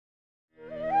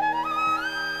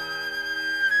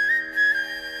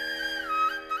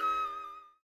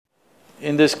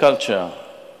In this culture,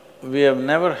 we have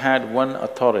never had one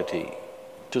authority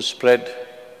to spread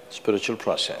spiritual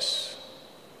process.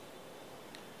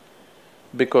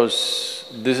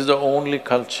 Because this is the only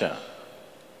culture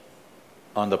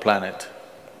on the planet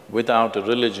without a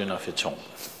religion of its own.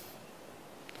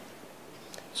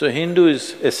 So Hindu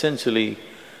is essentially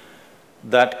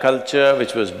that culture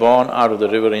which was born out of the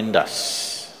river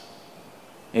Indus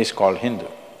is called Hindu.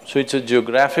 So it's a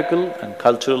geographical and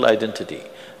cultural identity,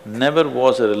 never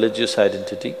was a religious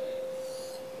identity.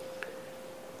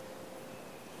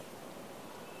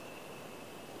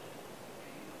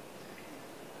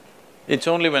 It's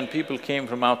only when people came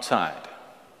from outside,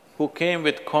 who came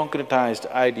with concretized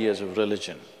ideas of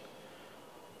religion,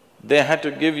 they had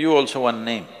to give you also one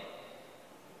name.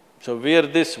 So we are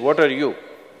this, what are you?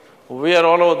 We are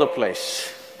all over the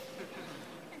place.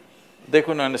 They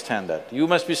couldn't understand that, you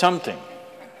must be something.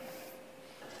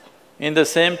 In the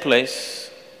same place,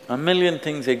 a million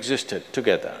things existed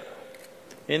together.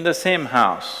 In the same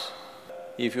house,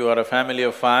 if you are a family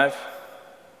of five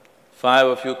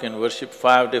of you can worship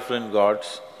 5 different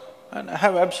gods and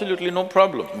have absolutely no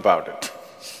problem about it.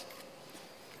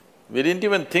 We didn't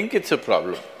even think it's a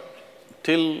problem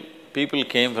till people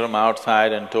came from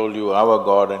outside and told you our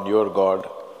God and your God.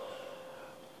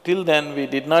 Till then, we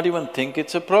did not even think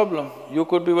it's a problem. You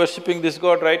could be worshipping this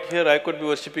God right here, I could be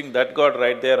worshipping that God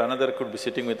right there, another could be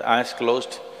sitting with eyes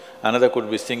closed, another could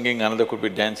be singing, another could be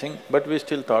dancing, but we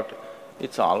still thought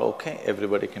it's all okay,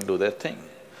 everybody can do their thing.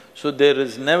 So there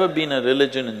has never been a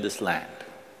religion in this land.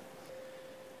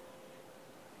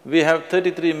 We have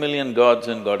 33 million gods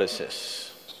and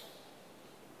goddesses.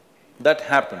 That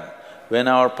happened when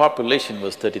our population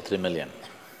was 33 million.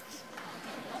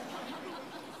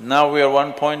 Now we are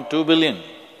 1.2 billion,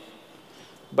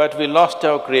 but we lost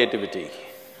our creativity.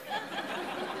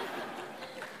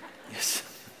 Yes.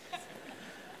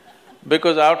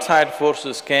 Because outside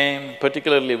forces came,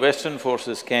 particularly Western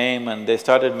forces came and they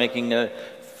started making us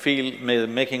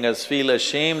feel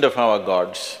ashamed of our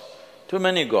gods. Too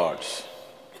many gods.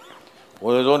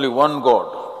 Well, there's only one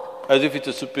God, as if it's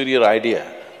a superior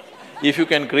idea. If you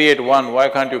can create one, why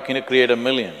can't you create a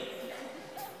million?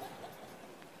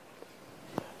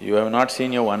 You have not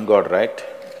seen your one God, right?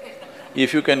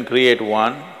 If you can create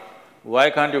one,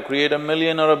 why can't you create a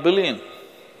million or a billion?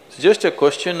 It's just a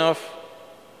question of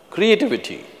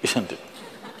creativity, isn't it?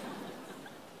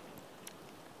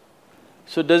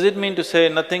 So does it mean to say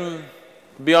nothing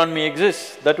beyond me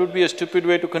exists? That would be a stupid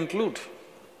way to conclude.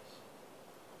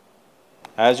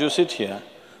 As you sit here,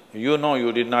 you know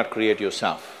you did not create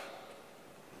yourself.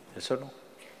 Yes or no?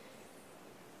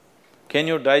 Can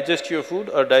you digest your food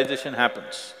or digestion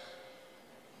happens?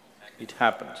 It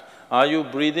happens. Are you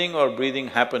breathing or breathing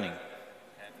happening?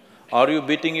 Are you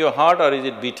beating your heart or is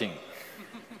it beating?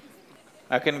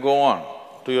 I can go on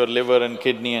to your liver and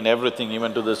kidney and everything,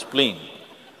 even to the spleen.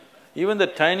 Even the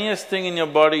tiniest thing in your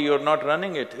body, you're not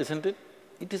running it, isn't it?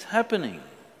 It is happening.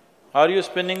 Are you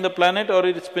spinning the planet or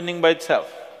is it spinning by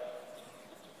itself?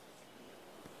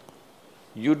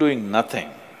 You doing nothing.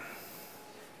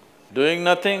 Doing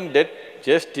nothing,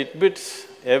 just tidbits,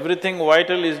 everything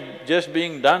vital is just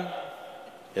being done.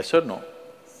 Yes or no?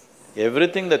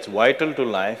 Everything that's vital to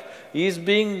life is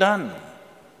being done.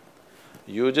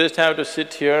 You just have to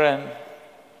sit here and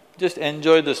just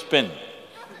enjoy the spin.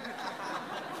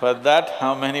 For that,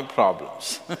 how many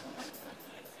problems?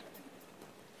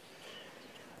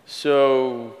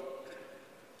 So,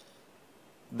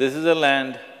 this is a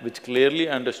land which clearly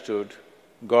understood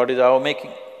God is our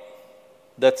making.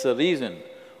 That's the reason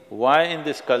why in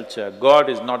this culture God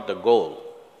is not the goal.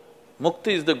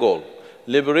 Mukti is the goal,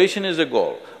 liberation is the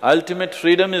goal, ultimate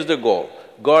freedom is the goal.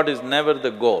 God is never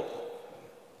the goal.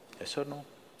 Yes or no?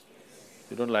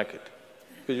 You don't like it,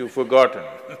 because you've forgotten.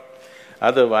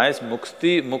 Otherwise,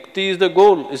 mukti is the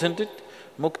goal, isn't it?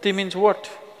 Mukti means what?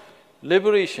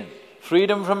 Liberation,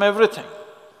 freedom from everything,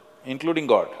 including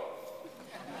God.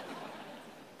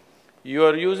 You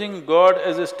are using God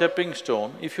as a stepping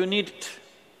stone if you need it.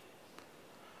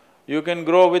 You can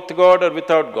grow with God or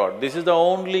without God. This is the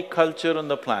only culture on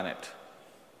the planet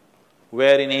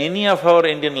where in any of our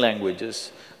Indian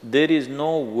languages, there is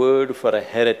no word for a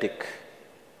heretic.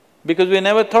 Because we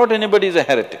never thought anybody is a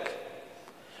heretic.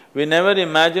 We never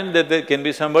imagined that there can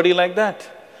be somebody like that,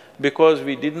 because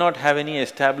we did not have any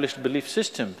established belief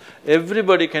system.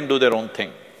 Everybody can do their own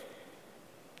thing.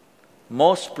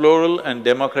 Most plural and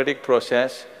democratic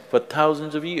process for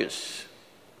thousands of years.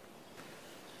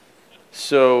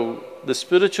 So, the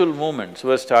spiritual movements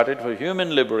were started for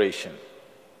human liberation.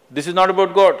 This is not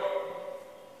about God.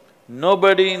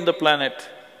 Nobody in the planet,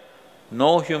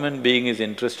 no human being is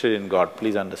interested in God,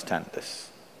 please understand this.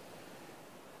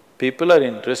 People are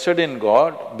interested in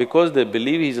God because they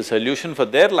believe He's a solution for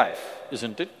their life,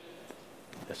 isn't it?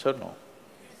 Yes or no?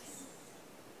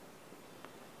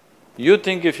 You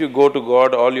think if you go to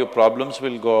God, all your problems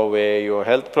will go away, your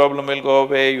health problem will go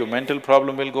away, your mental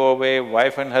problem will go away,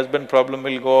 wife and husband problem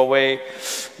will go away,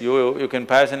 you can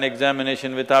pass an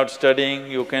examination without studying,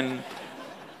 you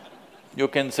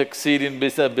can succeed in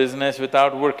business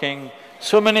without working,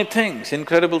 so many things,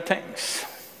 incredible things.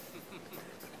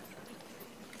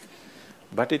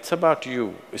 But it's about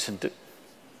you, isn't it?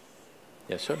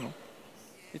 Yes or no?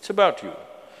 It's about you.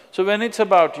 So when it's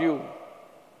about you,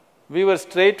 we were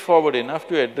straightforward enough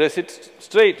to address it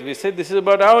straight. We said, this is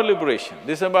about our liberation,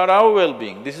 this is about our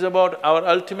well-being, this is about our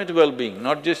ultimate well-being,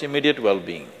 not just immediate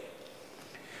well-being.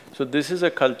 So this is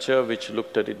a culture which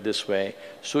looked at it this way.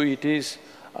 So it is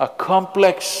a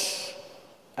complex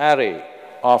array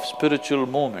of spiritual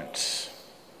movements.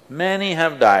 Many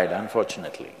have died,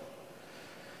 unfortunately.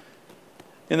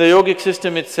 In the yogic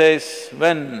system it says,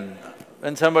 when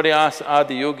somebody asks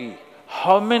Adi Yogi,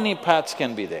 how many paths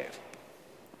can be there?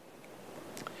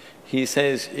 He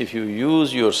says, if you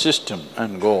use your system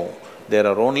and go, there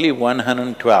are only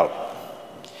 112.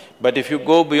 But if you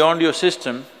go beyond your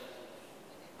system,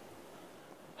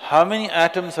 how many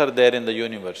atoms are there in the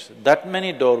universe? That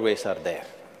many doorways are there.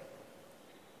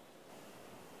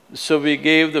 So we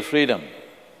gave the freedom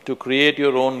to create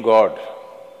your own God.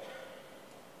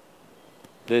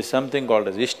 There is something called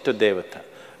as Ishta Devata.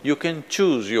 You can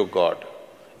choose your God.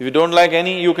 If you don't like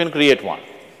any, you can create one.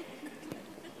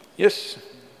 Yes.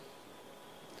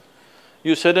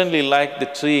 You suddenly like the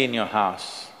tree in your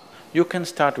house, you can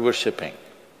start worshipping.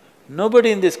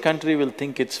 Nobody in this country will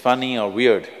think it's funny or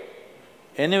weird.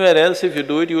 Anywhere else if you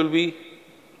do it,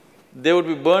 they would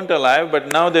be burnt alive, but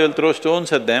now they will throw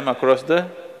stones at them across the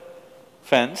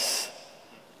fence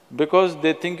because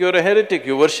they think you're a heretic,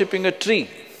 you're worshipping a tree.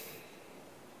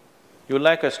 You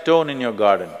like a stone in your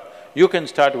garden, you can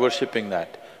start worshipping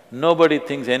that. Nobody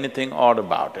thinks anything odd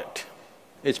about it.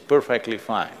 It's perfectly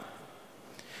fine.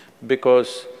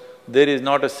 Because there is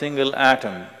not a single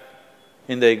atom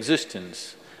in the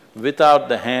existence without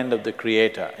the hand of the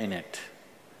Creator in it.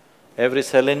 Every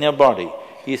cell in your body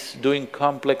is doing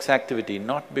complex activity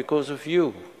not because of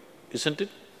you, isn't it?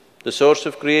 The source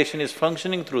of creation is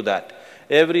functioning through that.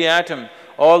 Every atom,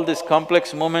 all this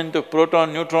complex movement of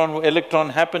proton, neutron, electron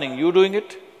happening, you doing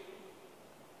it?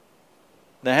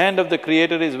 The hand of the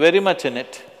Creator is very much in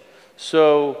it.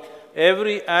 So,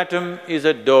 every atom is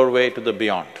a doorway to the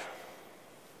beyond.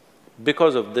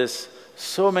 Because of this,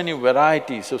 so many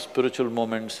varieties of spiritual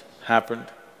movements happened.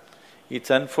 It's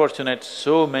unfortunate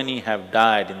so many have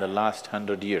died in the last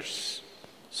 100 years,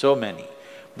 so many.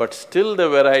 But still the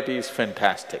variety is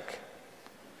fantastic.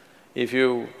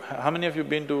 How many of you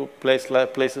been to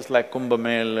places like Kumbh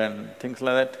Mela and things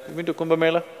like that? You been to Kumbh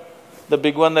Mela? The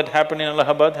big one that happened in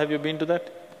Allahabad, have you been to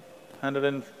that?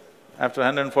 After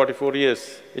 144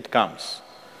 years, it comes.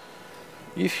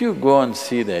 If you go and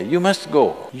see there, you must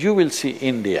go, you will see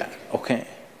India, okay?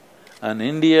 An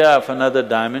India of another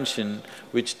dimension,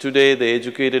 which today the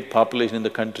educated population in the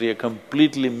country are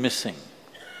completely missing.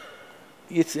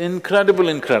 It's incredible,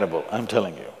 I'm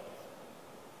telling you.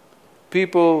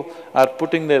 People are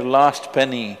putting their last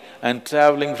penny and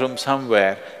traveling from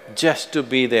somewhere just to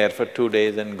be there for 2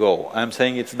 days and go. I'm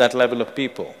saying it's that level of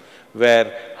people, where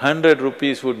 100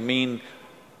 rupees would mean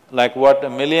like what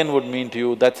 1,000,000 would mean to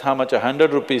you, that's how much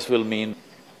 100 rupees will mean.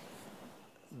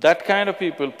 That kind of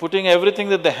people, putting everything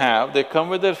that they have, they come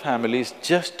with their families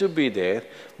just to be there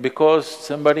because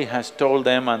somebody has told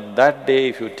them on that day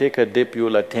if you take a dip,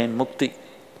 you'll attain mukti.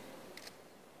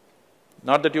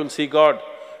 Not that you'll see God,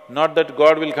 not that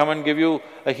God will come and give you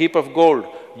a heap of gold,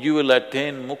 you will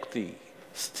attain mukti.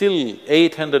 Still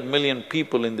 800 million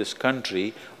people in this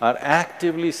country are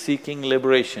actively seeking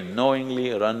liberation,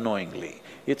 knowingly or unknowingly.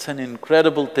 It's an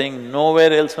incredible thing,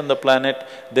 nowhere else on the planet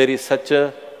there is such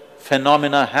a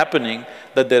phenomena happening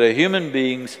that there are human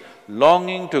beings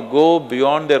longing to go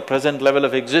beyond their present level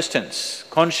of existence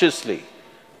consciously.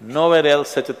 Nowhere else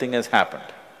such a thing has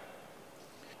happened.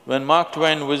 When Mark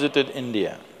Twain visited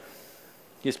India,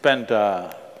 he spent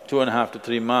 2.5 to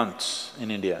 3 months in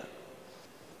India.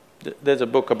 There's a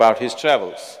book about his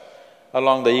travels.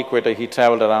 Along the equator, he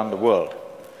traveled around the world.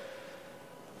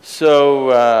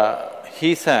 So,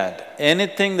 he said,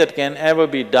 anything that can ever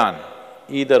be done,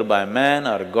 either by man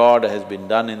or God, has been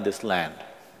done in this land.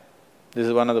 This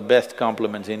is one of the best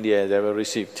compliments India has ever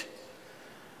received.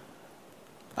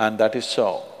 And that is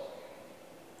so.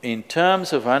 In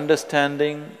terms of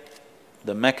understanding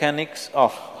the mechanics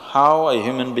of how a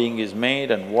human being is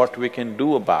made and what we can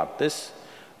do about this,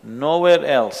 Nowhere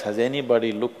else has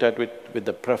anybody looked at it with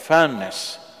the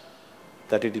profoundness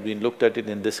that it has been looked at it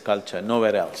in this culture,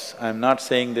 nowhere else. I'm not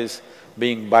saying this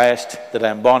being biased that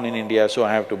I'm born in India, so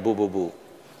I have to boo-boo-boo.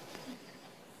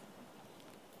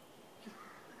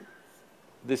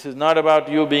 This is not about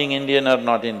you being Indian or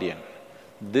not Indian.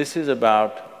 This is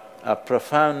about a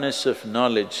profoundness of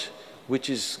knowledge which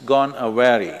is gone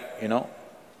awry,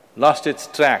 lost its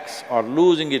tracks or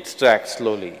losing its tracks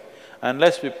slowly.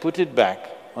 Unless we put it back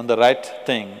on the right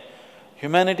thing,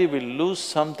 humanity will lose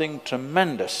something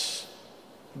tremendous,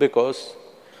 because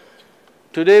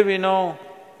today we know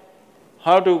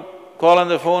how to call on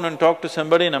the phone and talk to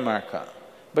somebody in America,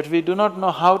 but we do not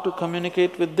know how to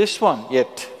communicate with this one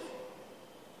yet.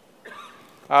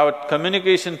 Our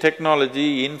communication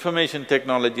technology, information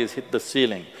technology has hit the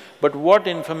ceiling, but what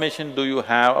information do you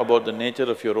have about the nature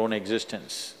of your own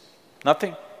existence?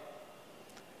 Nothing.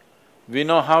 We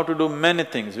know how to do many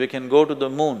things, we can go to the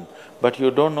moon, but you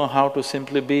don't know how to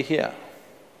simply be here.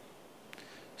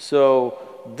 So,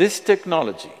 this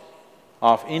technology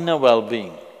of inner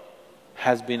well-being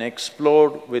has been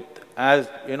explored with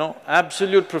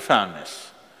absolute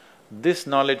profoundness. This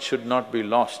knowledge should not be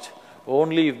lost.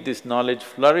 Only if this knowledge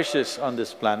flourishes on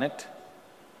this planet,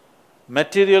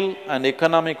 material and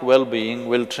economic well-being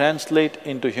will translate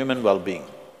into human well-being.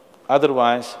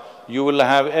 Otherwise, you will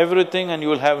have everything and you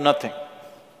will have nothing.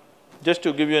 Just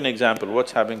to give you an example,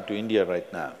 what's happening to India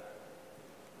right now.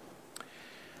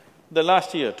 The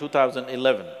last year,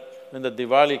 2011, when the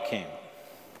Diwali came,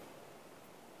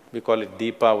 we call it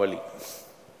Deepavali.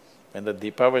 When the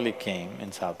Deepavali came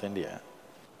in South India,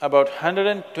 about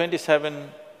 127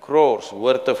 crores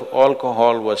worth of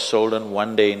alcohol was sold in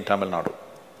one day in Tamil Nadu.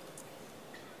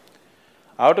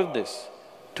 Out of this,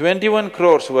 21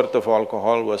 crores worth of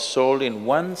alcohol was sold in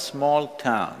one small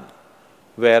town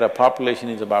where a population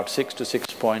is about 6 to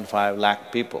 6.5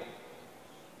 lakh people.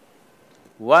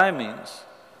 Why means,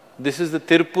 this is the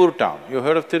Tirupur town. You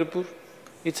heard of Tirupur?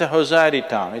 It's a hosiery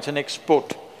town, it's an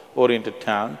export-oriented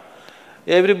town.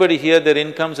 Everybody here, their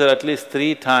incomes are at least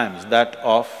 3 times that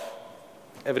of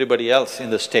everybody else in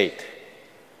the state.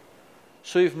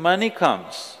 So if money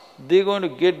comes, they're going to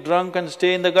get drunk and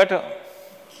stay in the gutter.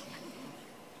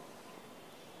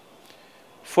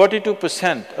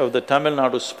 42% of the Tamil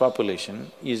Nadu's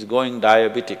population is going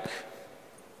diabetic.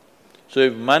 So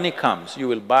if money comes, you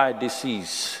will buy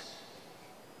disease.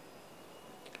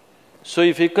 So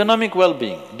if economic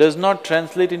well-being does not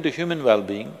translate into human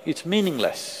well-being, it's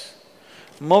meaningless.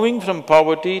 Moving from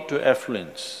poverty to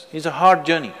affluence is a hard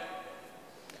journey.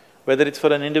 Whether it's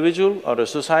for an individual or a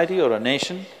society or a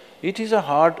nation, it is a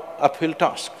hard uphill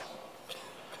task.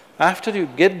 After you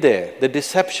get there, the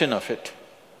deception of it,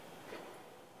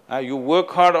 you work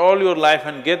hard all your life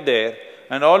and get there,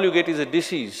 and all you get is a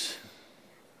disease.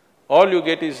 All you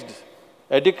get is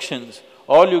addictions,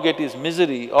 all you get is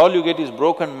misery, all you get is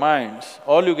broken minds,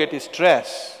 all you get is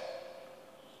stress.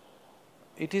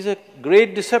 It is a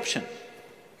great deception.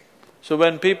 So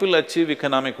when people achieve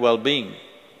economic well-being,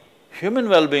 human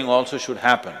well-being also should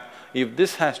happen. If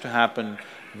this has to happen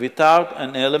without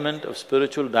an element of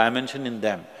spiritual dimension in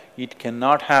them, it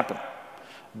cannot happen.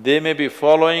 They may be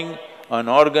following an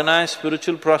organized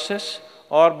spiritual process,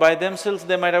 or by themselves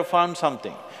they might have found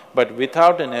something. But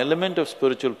without an element of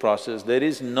spiritual process, there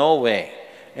is no way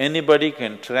anybody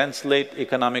can translate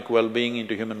economic well-being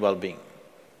into human well-being.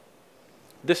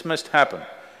 This must happen.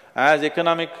 As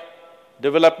economic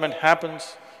development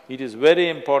happens, it is very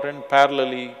important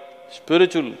parallelly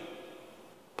spiritual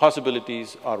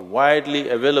possibilities are widely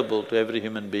available to every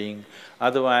human being,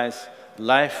 otherwise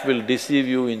life will deceive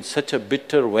you in such a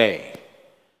bitter way